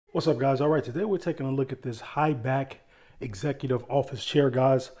What's up, guys? All right, today we're taking a look at this high back executive office chair,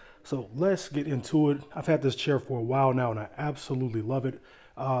 guys. So let's get into it. I've had this chair for a while now and I absolutely love it.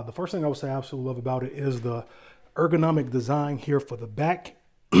 The first thing I would say I absolutely love about it is the ergonomic design here for the back,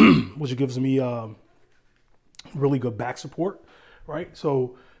 which gives me really good back support, right?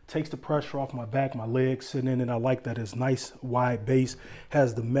 So takes the pressure off my back, my legs sitting in, and I like that it's nice wide base,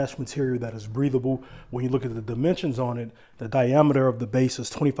 has the mesh material that is breathable. When you look at the dimensions on it, the diameter of the base is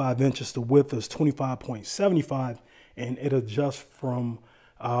 25 inches, the width is 25.75, and it adjusts from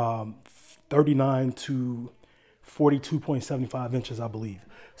 39 to 42.75 inches, I believe.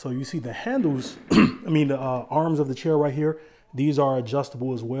 So you see the handles, the arms of the chair right here, these are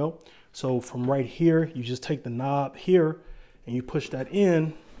adjustable as well. So from right here, you just take the knob here and you push that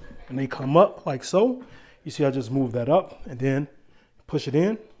in and they come up like so. You see I just move that up and then push it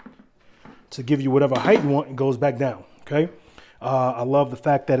in to give you whatever height you want. It goes back down, okay? I love the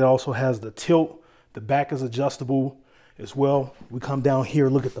fact that it also has the tilt. The back is adjustable as well. We come down here,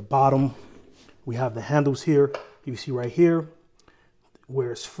 look at the bottom. We have the handles here. You see right here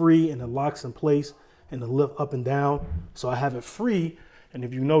where it's free and it locks in place and the lift up and down. So I have it free. And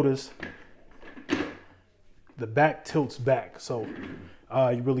if you notice, the back tilts back. So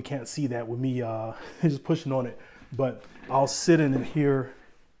you really can't see that with me just pushing on it. But I'll sit in it here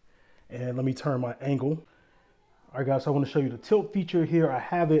and let me turn my angle. All right, guys, so I want to show you the tilt feature here. I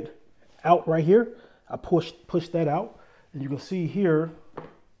have it out right here. I push that out. And you can see here,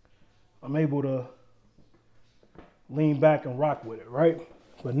 I'm able to lean back and rock with it, right?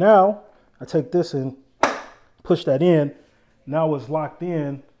 But now I take this and push that in. Now it's locked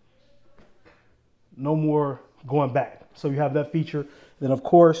in. No more going back. So you have that feature. Then of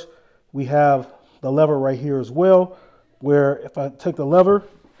course we have the lever right here as well, where if I take the lever,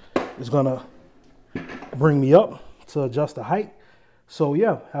 it's gonna bring me up to adjust the height. So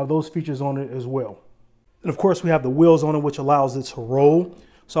yeah, have those features on it as well. And of course we have the wheels on it, which allows it to roll.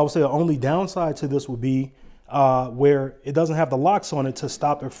 So I would say the only downside to this would be where it doesn't have the locks on it to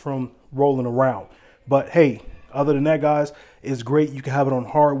stop it from rolling around. But hey, other than that, guys, it's great. You can have it on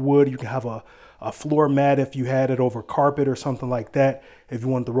hardwood. You can have a floor mat if you had it over carpet or something like that, if you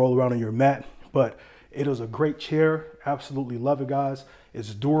wanted to roll around on your mat. But it is a great chair. Absolutely love it, guys.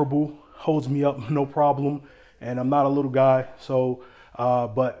 It's durable, holds me up, no problem. And I'm not a little guy, so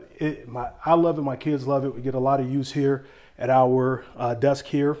but I love it. My kids love it. We get a lot of use here at our desk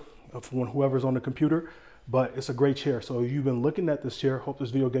here from whoever's on the computer. But it's a great chair. So if you've been looking at this chair, hope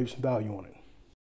this video gave you some value on it.